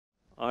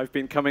I've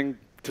been coming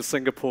to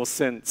Singapore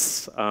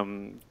since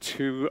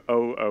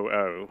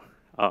 2000.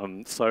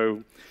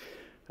 So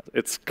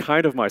it's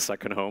kind of my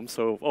second home,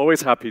 so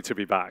always happy to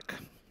be back.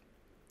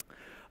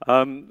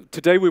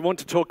 Today we want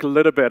to talk a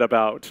little bit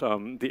about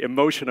the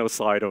emotional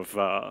side of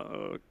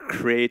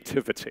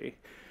creativity,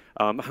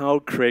 how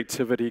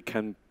creativity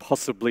can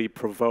possibly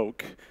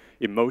provoke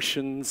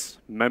emotions,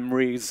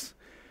 memories,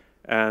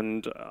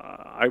 and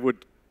I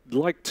would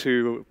like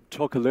to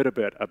talk a little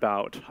bit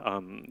about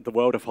the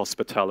world of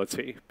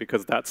hospitality,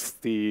 because that's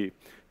the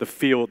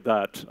field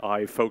that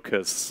I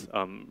focus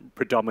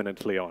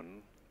predominantly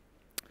on.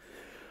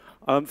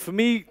 For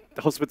me,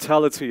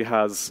 hospitality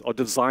or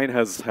design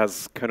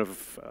has kind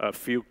of a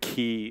few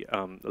key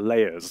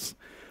layers.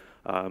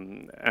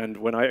 And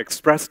when I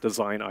express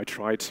design, I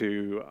try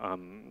to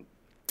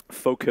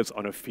focus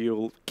on a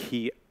few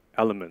key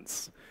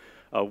elements.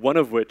 One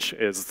of which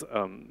is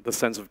the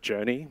sense of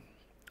journey.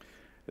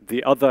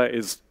 The other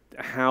is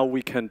how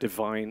we can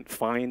define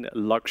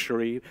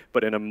luxury,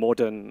 but in a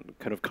modern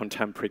kind of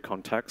contemporary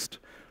context.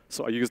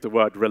 So I use the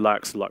word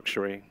relaxed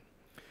luxury.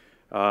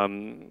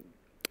 And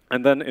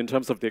then in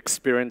terms of the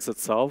experience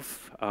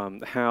itself,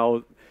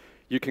 how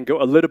you can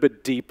go a little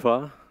bit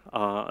deeper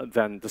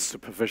than the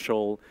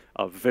superficial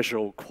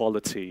visual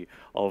quality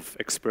of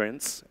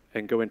experience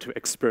and go into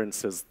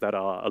experiences that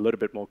are a little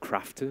bit more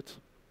crafted.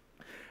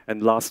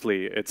 And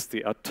lastly, it's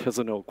the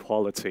artisanal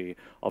quality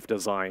of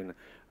design,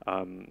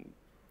 and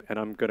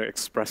I'm going to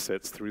express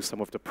it through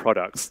some of the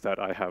products that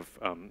I have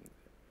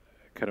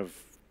kind of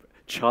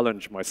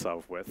challenged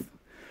myself with.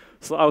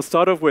 So I'll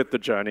start off with the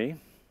journey,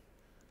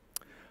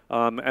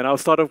 and I'll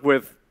start off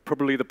with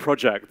probably the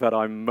project that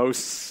I'm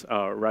most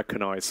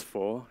recognized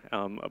for,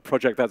 a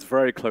project that's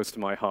very close to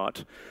my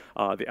heart,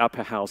 the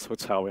Upper House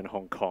Hotel in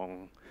Hong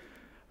Kong.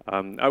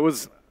 I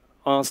was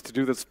asked to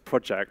do this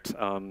project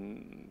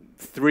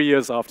 3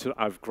 years after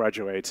I've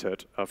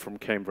graduated from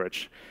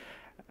Cambridge.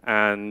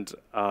 And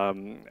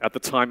at the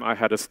time, I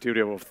had a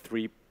studio of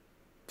 3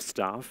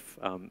 staff,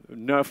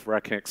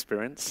 nerve-wracking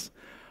experience.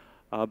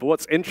 But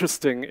what's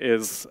interesting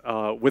is,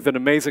 with an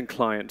amazing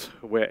client,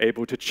 we're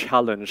able to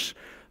challenge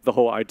the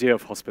whole idea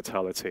of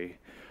hospitality.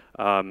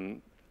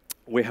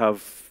 We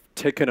have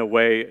taken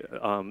away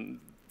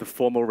the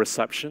formal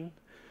reception.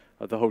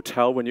 The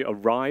hotel, when you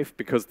arrive,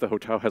 because the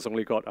hotel has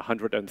only got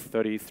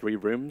 133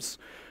 rooms,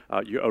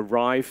 you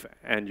arrive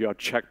and you are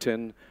checked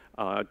in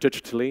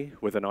digitally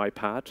with an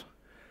iPad.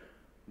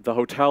 The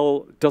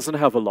hotel doesn't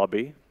have a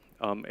lobby.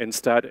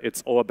 Instead,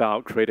 it's all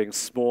about creating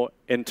small,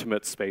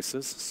 intimate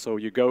spaces. So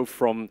you go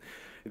from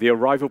the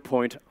arrival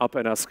point up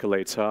an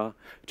escalator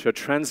to a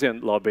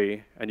transient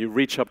lobby, and you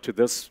reach up to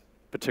this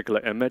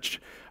particular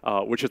image,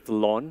 which is the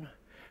lawn.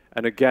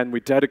 And again, we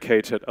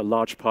dedicated a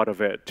large part of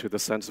it to the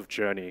sense of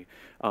journey,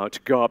 to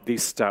go up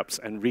these steps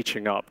and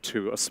reaching up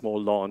to a small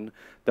lawn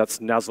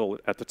that's nestled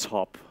at the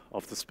top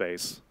of the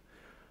space.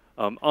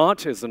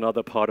 Art is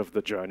another part of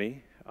the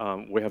journey.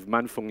 We have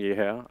Man Feng Yi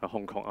here, a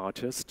Hong Kong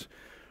artist.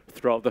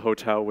 Throughout the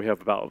hotel, we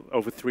have about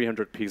over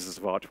 300 pieces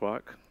of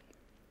artwork.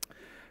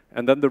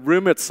 And then the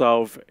room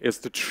itself is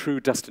the true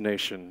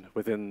destination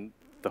within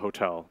the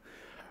hotel.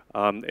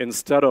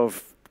 Instead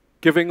of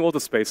giving all the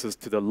spaces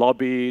to the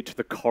lobby, to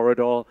the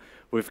corridor,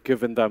 we've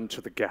given them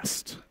to the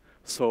guest.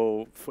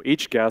 So for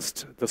each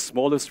guest, the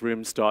smallest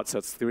room starts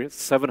at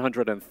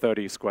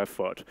 730 square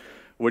foot,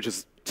 which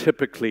is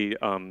typically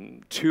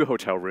 2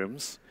 hotel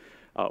rooms,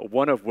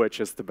 one of which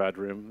is the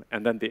bedroom,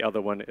 and then the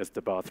other one is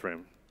the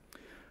bathroom.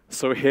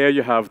 So here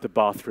you have the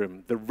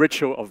bathroom, the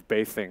ritual of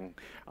bathing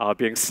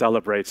being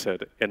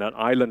celebrated in an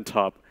island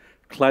tub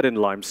clad in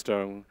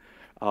limestone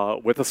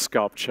with a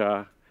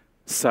sculpture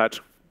set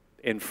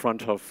in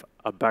front of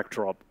a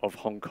backdrop of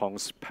Hong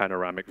Kong's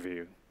panoramic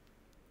view.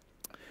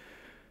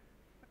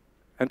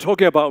 And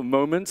talking about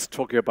moments,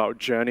 talking about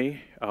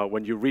journey,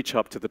 when you reach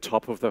up to the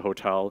top of the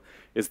hotel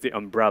is the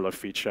umbrella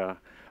feature,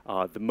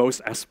 the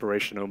most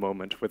aspirational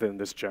moment within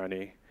this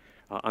journey,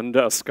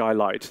 under a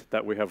skylight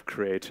that we have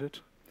created,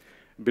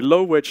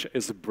 below which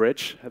is a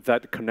bridge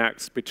that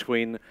connects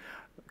between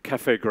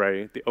Cafe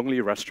Grey, the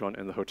only restaurant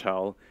in the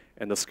hotel,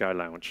 and the Sky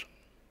Lounge.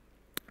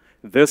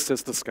 This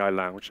is the Sky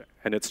Lounge,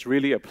 and it's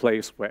really a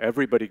place where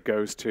everybody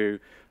goes to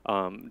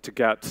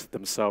get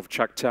themselves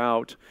checked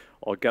out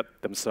or get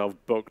themselves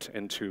booked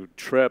into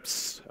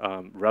trips,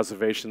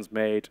 reservations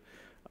made,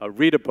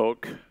 read a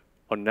book,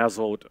 or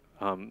nestled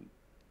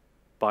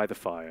by the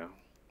fire.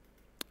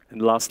 And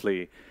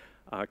lastly,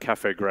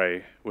 Cafe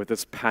Grey, with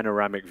this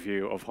panoramic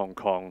view of Hong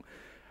Kong,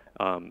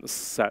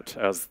 set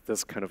as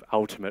this kind of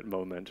ultimate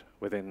moment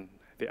within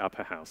the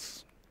Upper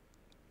House.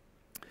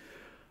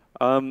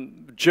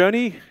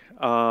 Journey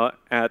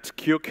at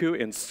Kyoku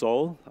in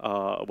Seoul,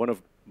 one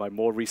of my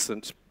more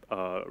recent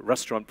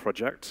restaurant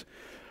projects.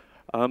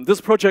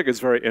 This project is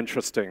very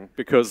interesting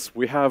because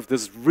we have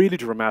this really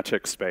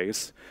dramatic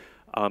space.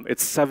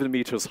 It's 7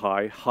 meters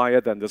high,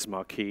 higher than this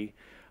marquee.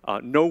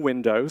 No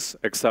windows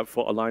except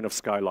for a line of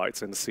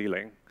skylights in the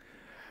ceiling.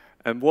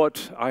 And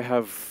what I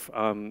have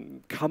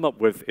come up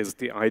with is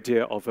the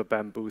idea of a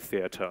bamboo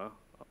theater,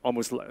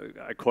 almost like,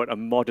 I call it a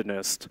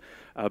modernist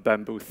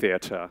bamboo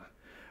theater,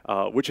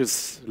 which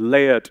is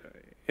layered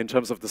in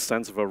terms of the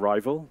sense of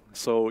arrival.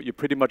 So you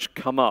pretty much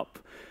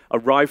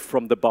arrive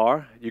from the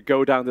bar, you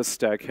go down the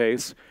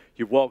staircase,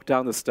 you walk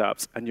down the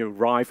steps, and you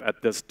arrive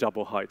at this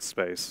double height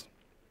space.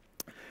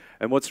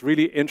 And what's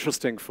really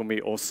interesting for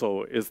me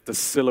also is the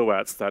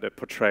silhouettes that it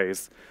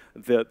portrays.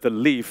 The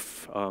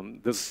leaf,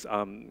 this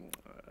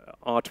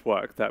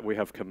artwork that we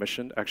have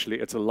commissioned, actually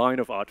it's a line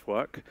of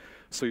artwork.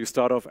 So you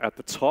start off at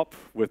the top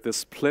with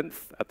this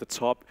plinth. At the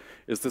top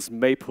is this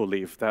maple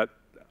leaf that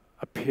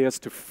appears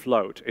to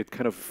float. It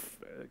kind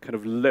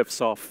of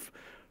lifts off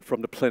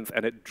from the plinth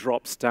and it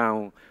drops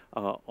down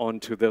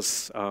onto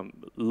this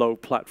low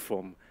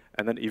platform,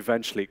 and then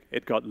eventually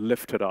it got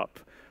lifted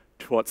up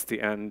towards the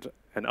end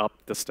and up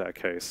the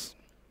staircase.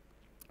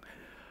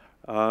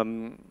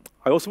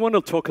 I also want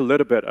to talk a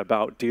little bit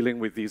about dealing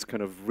with these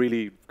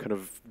really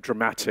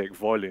dramatic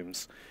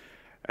volumes.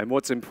 And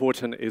what's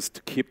important is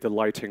to keep the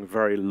lighting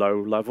very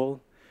low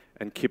level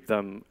and keep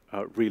them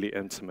really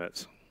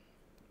intimate.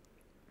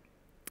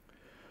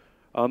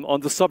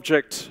 On the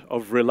subject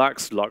of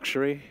relaxed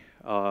luxury,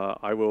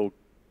 I will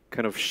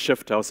kind of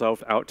shift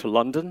ourselves out to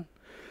London,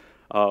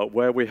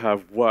 where we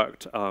have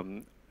worked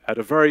at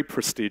a very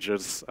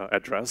prestigious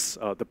address,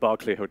 the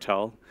Berkeley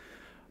Hotel,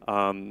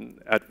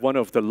 at one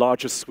of the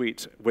largest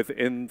suites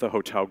within the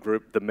hotel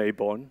group, the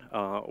Mayborn,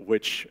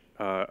 which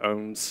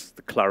owns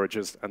the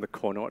Claridge's and the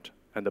Connaught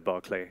and the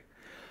Berkeley.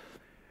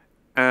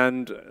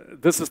 And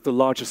this is the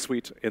largest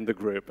suite in the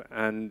group.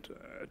 And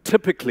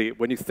typically,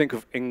 when you think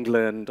of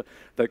England,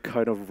 that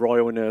kind of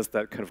royalness,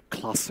 that kind of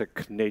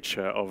classic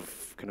nature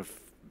of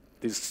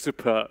these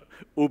super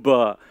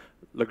uber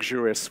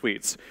luxurious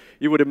suites,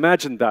 you would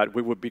imagine that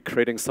we would be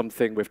creating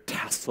something with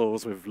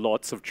tassels, with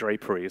lots of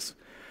draperies.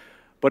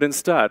 But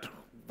instead,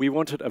 we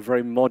wanted a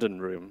very modern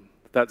room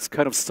that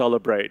kind of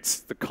celebrates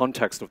the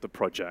context of the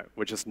project,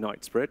 which is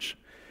Knightsbridge.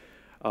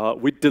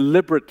 We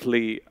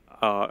deliberately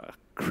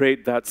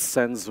create that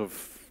sense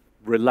of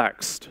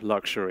relaxed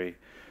luxury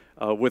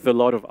with a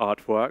lot of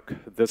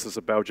artwork. This is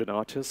a Belgian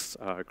artist,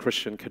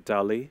 Christian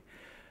Cadali.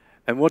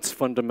 And what's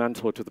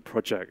fundamental to the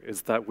project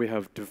is that we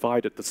have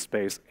divided the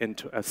space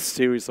into a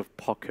series of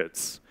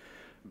pockets,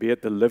 be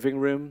it the living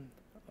room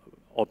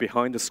or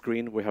behind the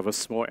screen, we have a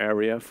small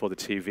area for the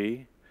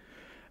TV,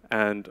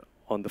 and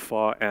on the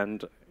far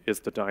end is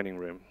the dining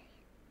room.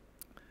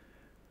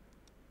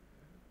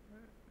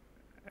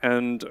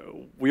 And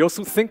we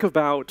also think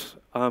about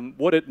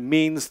what it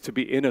means to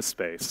be in a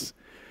space.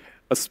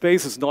 A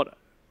space is not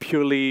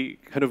purely,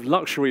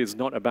 luxury is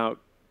not about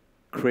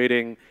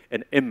creating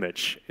an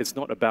image. It's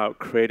not about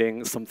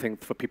creating something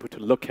for people to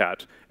look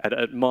at and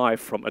admire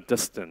from a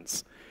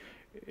distance.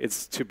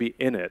 It's to be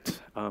in it,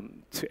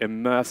 to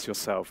immerse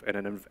yourself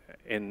in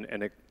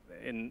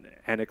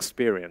an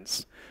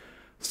experience.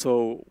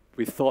 So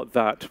we thought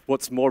that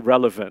what's more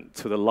relevant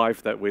to the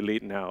life that we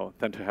lead now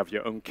than to have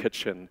your own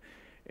kitchen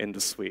in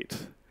the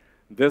suite.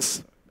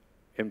 This,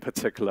 in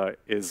particular,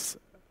 is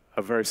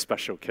a very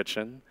special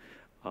kitchen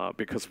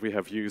because we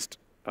have used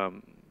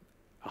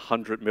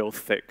 100 mil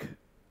thick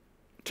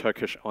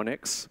Turkish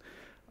onyx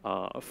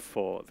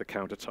for the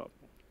countertop.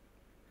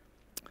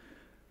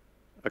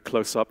 A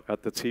close-up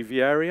at the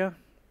TV area,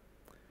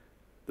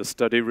 the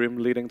study room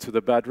leading to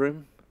the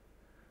bedroom,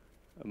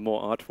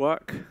 more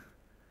artwork,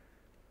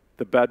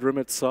 the bedroom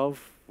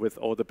itself with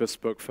all the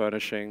bespoke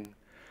furnishing,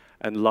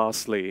 and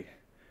lastly,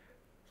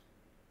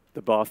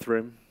 the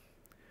bathroom,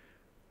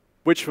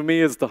 which for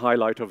me is the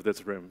highlight of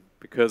this room,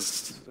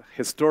 because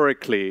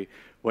historically,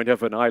 when you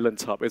have an island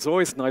tub, it's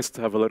always nice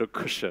to have a little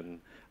cushion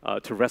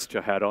to rest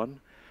your head on.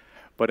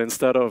 But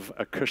instead of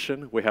a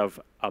cushion, we have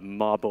a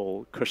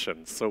marble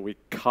cushion. So we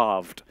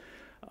carved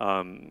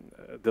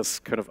this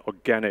kind of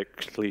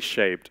organically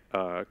shaped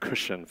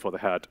cushion for the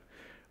head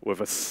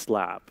with a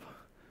slab.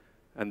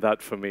 And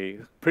that, for me,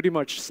 pretty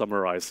much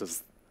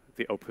summarizes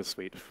the Opus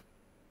Suite.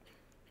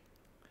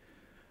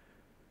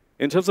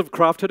 In terms of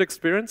crafted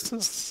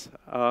experiences,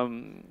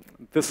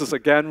 this is,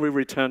 again, we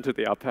return to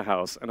the upper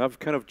house. And I've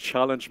kind of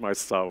challenged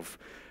myself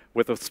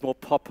with a small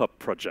pop-up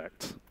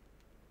project.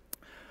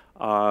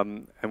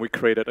 And we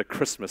created a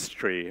Christmas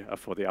tree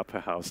for the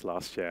upper house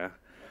last year.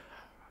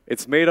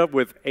 It's made up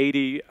with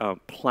 80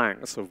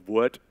 planks of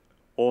wood,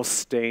 all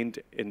stained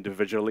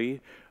individually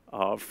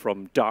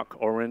from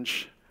dark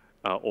orange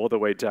all the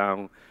way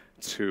down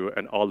to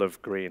an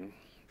olive green.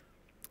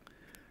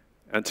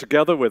 And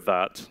together with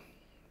that,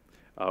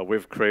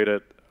 we've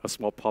created a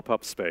small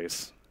pop-up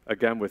space,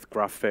 again with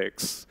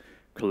graphics,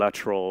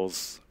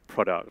 collaterals,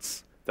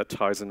 products that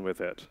ties in with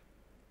it,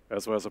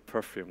 as well as a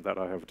perfume that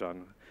I have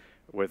done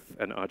with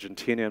an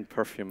Argentinian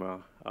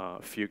perfumer,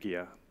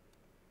 Fugia.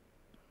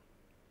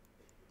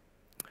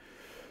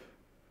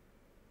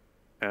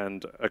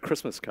 And a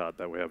Christmas card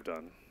that we have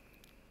done.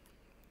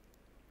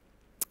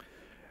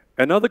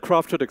 Another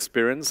crafted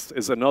experience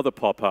is another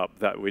pop-up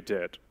that we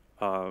did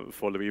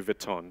for Louis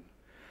Vuitton.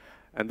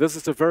 And this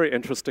is a very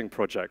interesting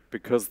project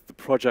because the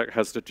project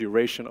has the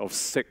duration of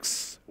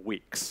 6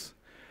 weeks.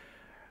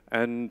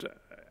 And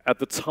at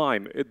the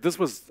time, this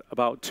was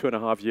about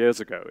 2.5 years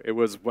ago. It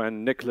was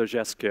when Nicolas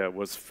Ghesquière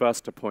was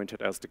first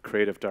appointed as the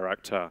creative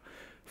director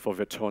for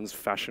Vuitton's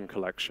fashion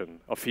collection,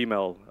 a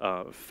female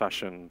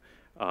fashion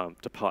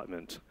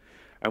department.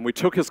 And we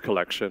took his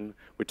collection,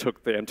 we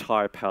took the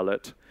entire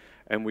palette,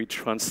 and we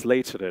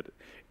translated it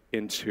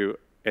into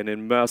an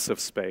immersive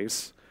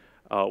space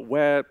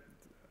where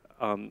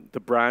the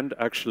brand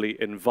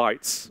actually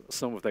invites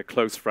some of their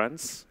close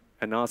friends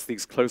and asks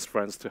these close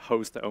friends to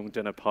host their own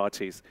dinner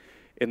parties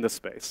in the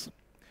space.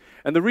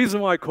 And the reason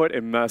why I call it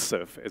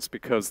immersive is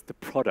because the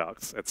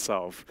products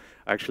itself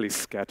are actually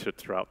scattered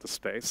throughout the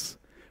space.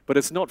 But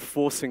it's not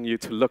forcing you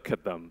to look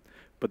at them,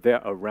 but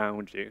they're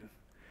around you.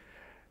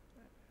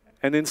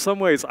 And in some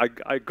ways,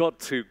 I got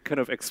to kind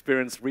of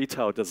experience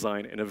retail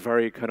design in a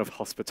very kind of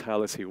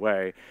hospitality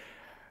way.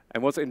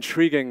 And what's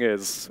intriguing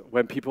is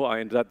when people are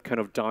in that kind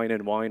of dine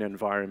and wine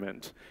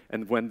environment,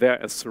 and when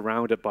they're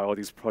surrounded by all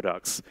these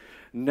products,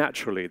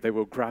 naturally they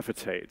will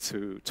gravitate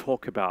to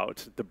talk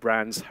about the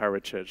brand's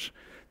heritage,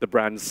 the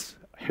brand's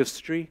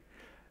history,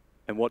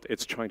 and what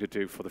it's trying to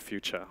do for the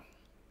future.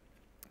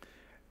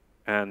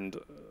 And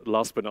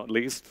last but not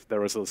least,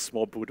 there is a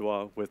small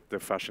boudoir with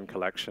the fashion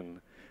collection.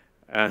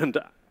 And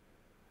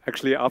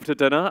actually, after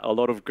dinner, a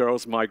lot of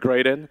girls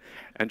migrate in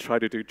and try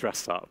to do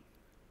dress up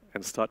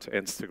and start to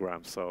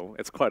Instagram. So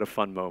it's quite a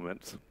fun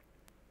moment.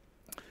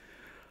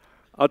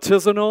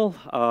 Artisanal,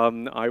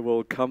 I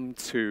will come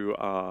to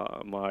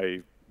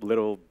my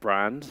little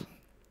brand.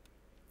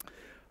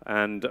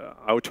 And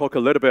I will talk a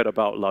little bit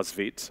about Las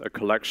Vites, a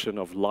collection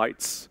of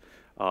lights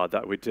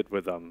that we did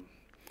with them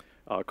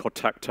called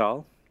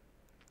Tactile.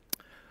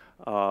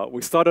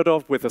 We started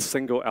off with a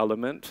single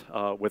element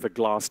with a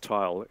glass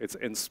tile. It's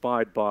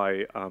inspired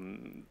by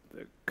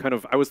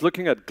I was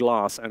looking at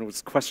glass and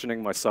was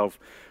questioning myself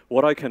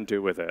what I can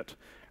do with it.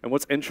 And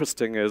what's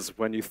interesting is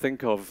when you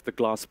think of the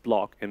glass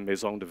block in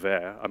Maison de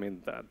Verre, I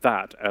mean,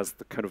 that as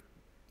the kind of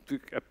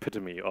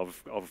epitome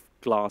of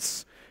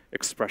glass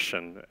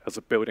expression as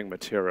a building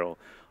material,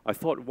 I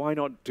thought, why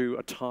not do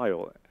a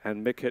tile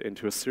and make it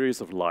into a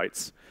series of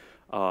lights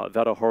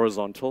that are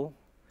horizontal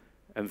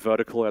and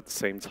vertical at the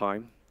same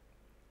time.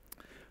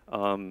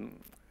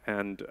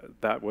 And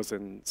that was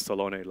in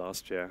Salone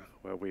last year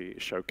where we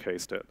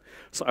showcased it.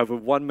 So I have a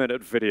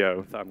 1-minute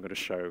video that I'm going to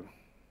show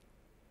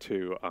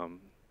to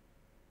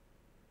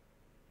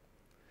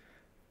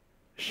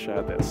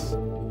share this.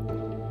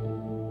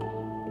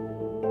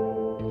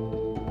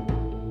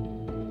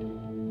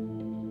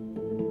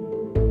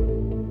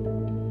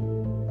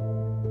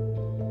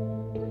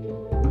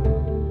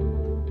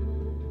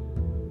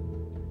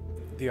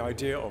 The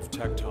idea of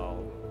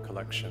tactile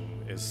collection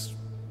is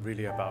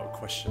really about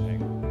questioning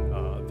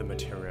the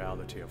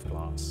materiality of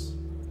glass.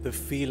 The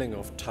feeling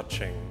of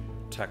touching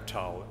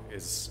tactile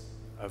is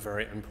a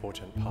very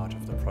important part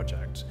of the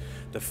project.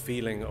 The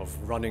feeling of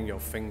running your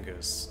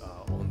fingers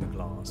on the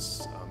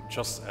glass,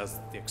 just as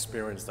the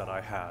experience that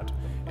I had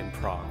in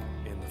Prague,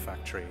 in the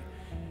factory,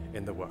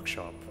 in the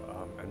workshop,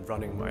 and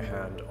running my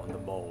hand on the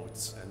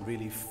molds and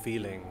really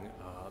feeling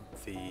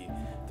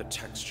the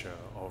texture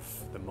of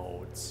the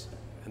molds.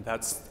 And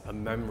that's a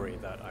memory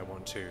that I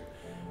want to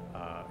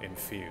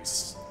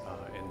infuse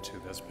into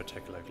this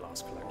particular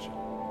glass collection.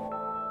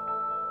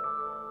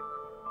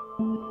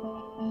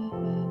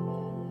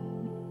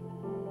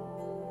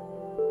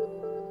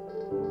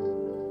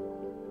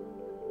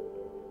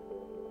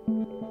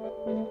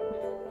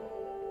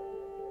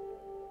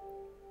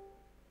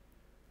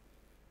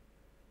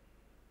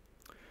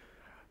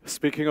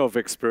 Speaking of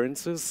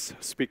experiences,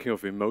 speaking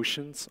of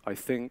emotions, I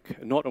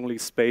think not only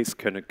space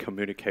can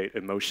communicate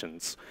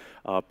emotions,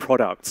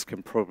 products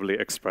can probably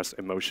express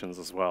emotions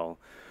as well.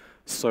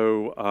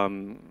 So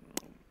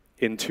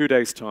in 2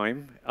 days'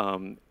 time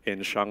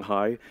in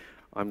Shanghai,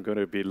 I'm going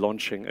to be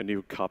launching a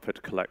new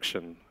carpet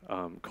collection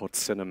called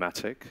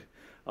Cinematic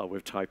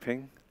with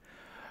Taiping.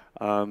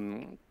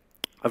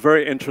 A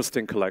very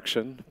interesting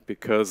collection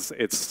because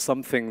it's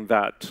something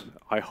that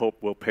I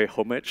hope will pay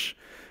homage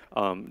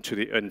to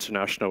the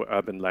international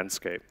urban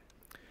landscape.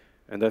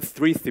 And there are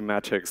 3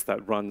 thematics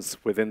that runs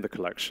within the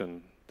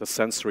collection: the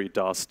sensory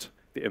dust,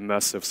 the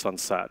immersive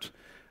sunset,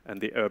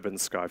 and the urban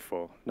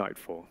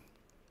nightfall.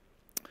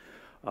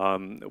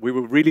 We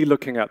were really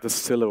looking at the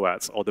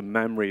silhouettes or the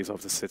memories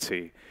of the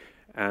city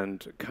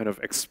and kind of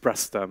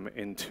express them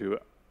into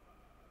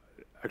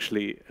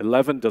actually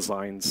 11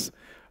 designs,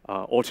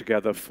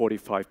 altogether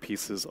 45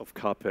 pieces of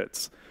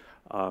carpets,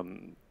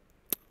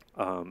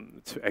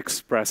 to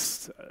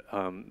express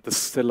the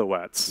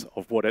silhouettes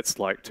of what it's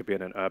like to be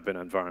in an urban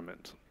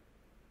environment.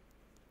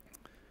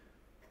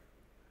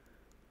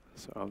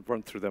 So I'll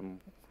run through them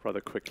rather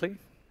quickly.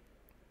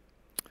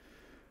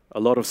 A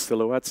lot of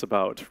silhouettes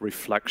about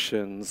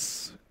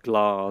reflections,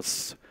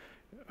 glass,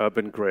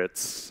 urban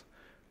grids,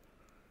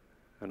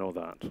 and all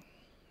that.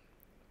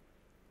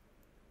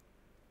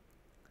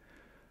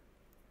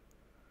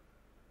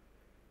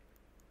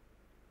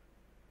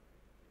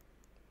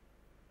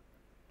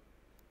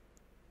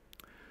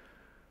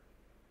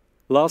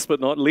 Last but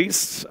not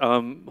least,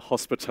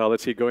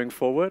 hospitality going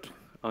forward.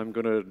 I'm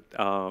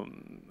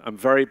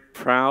very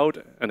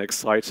proud and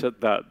excited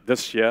that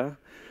this year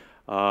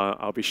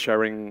I'll be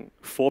sharing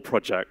 4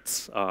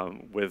 projects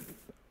with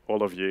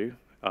all of you,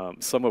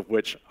 some of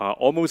which are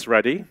almost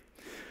ready,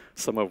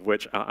 some of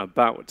which are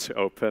about to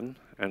open,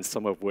 and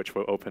some of which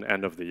will open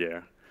end of the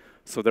year.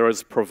 So there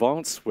is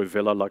Provence with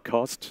Villa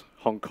Lacoste,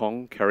 Hong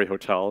Kong, Kerry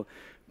Hotel,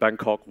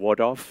 Bangkok,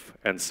 Waldorf,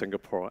 and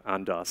Singapore,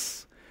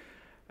 Andaz.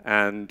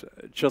 And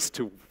just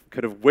to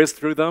kind of whiz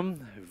through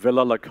them,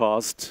 Villa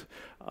Lacoste,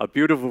 a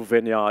beautiful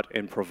vineyard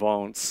in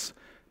Provence,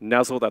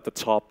 nestled at the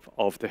top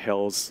of the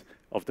hills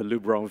of the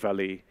Luberon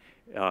Valley,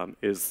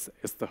 is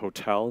the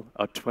hotel,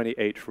 a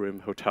 28-room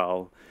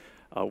hotel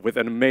with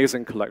an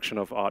amazing collection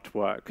of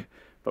artwork.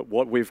 But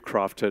what we've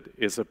crafted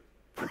is a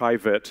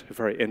private,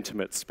 very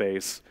intimate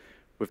space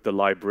with the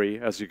library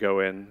as you go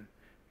in,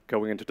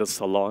 going into the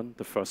salon,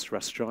 the first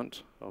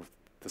restaurant of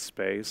the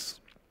space,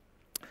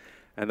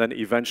 and then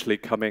eventually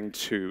coming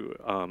to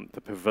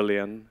the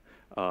pavilion,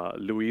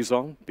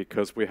 Louison,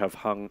 because we have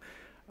hung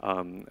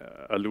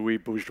a Louis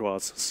Bourgeois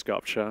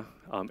sculpture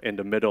in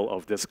the middle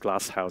of this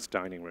glasshouse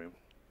dining room.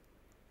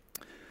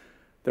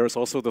 There is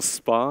also the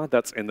spa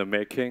that's in the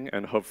making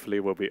and hopefully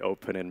will be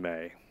open in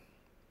May.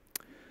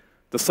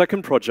 The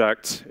second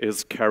project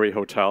is Kerry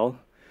Hotel,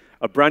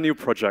 a brand new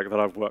project that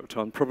I've worked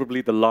on,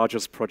 probably the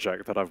largest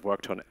project that I've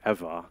worked on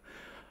ever.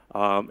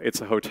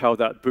 It's a hotel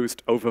that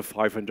boasts over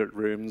 500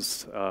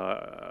 rooms,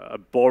 a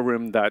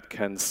ballroom that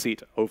can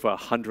seat over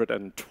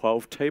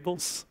 112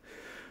 tables.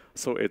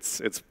 So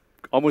it's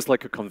almost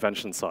like a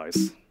convention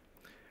size.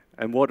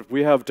 And what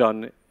we have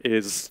done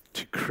is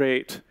to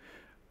create,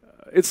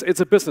 it's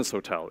a business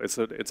hotel. It's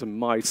a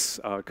MICE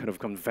kind of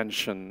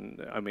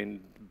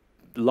convention,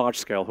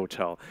 large-scale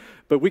hotel.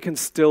 But we can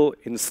still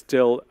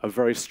instill a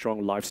very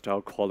strong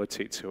lifestyle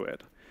quality to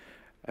it.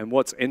 And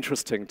what's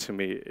interesting to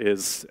me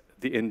is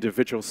the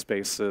individual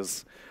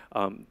spaces,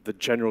 the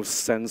general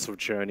sense of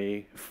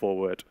journey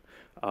forward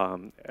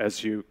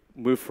as you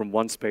move from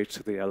one space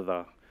to the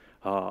other,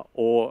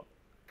 or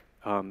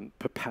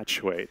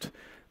perpetuate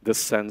this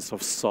sense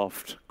of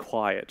soft,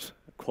 quiet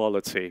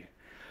quality.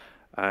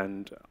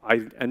 And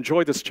I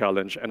enjoy this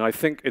challenge, and I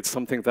think it's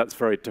something that's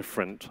very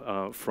different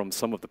from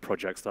some of the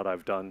projects that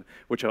I've done,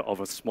 which are of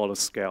a smaller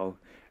scale.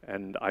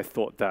 And I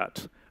thought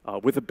that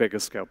with a bigger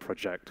scale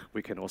project,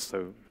 we can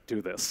also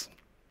do this.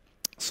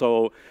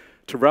 So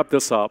to wrap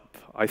this up,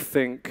 I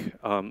think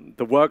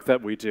the work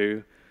that we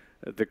do,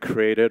 the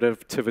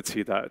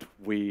creativity that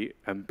we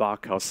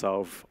embark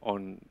ourselves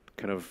on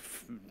kind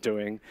of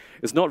doing,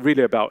 is not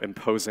really about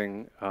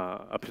imposing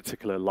a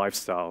particular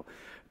lifestyle,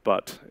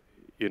 but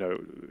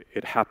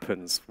it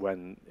happens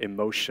when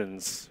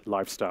emotions,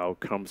 lifestyle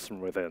comes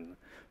from within.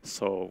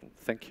 So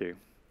thank you.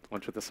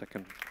 On to the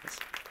second. Yes.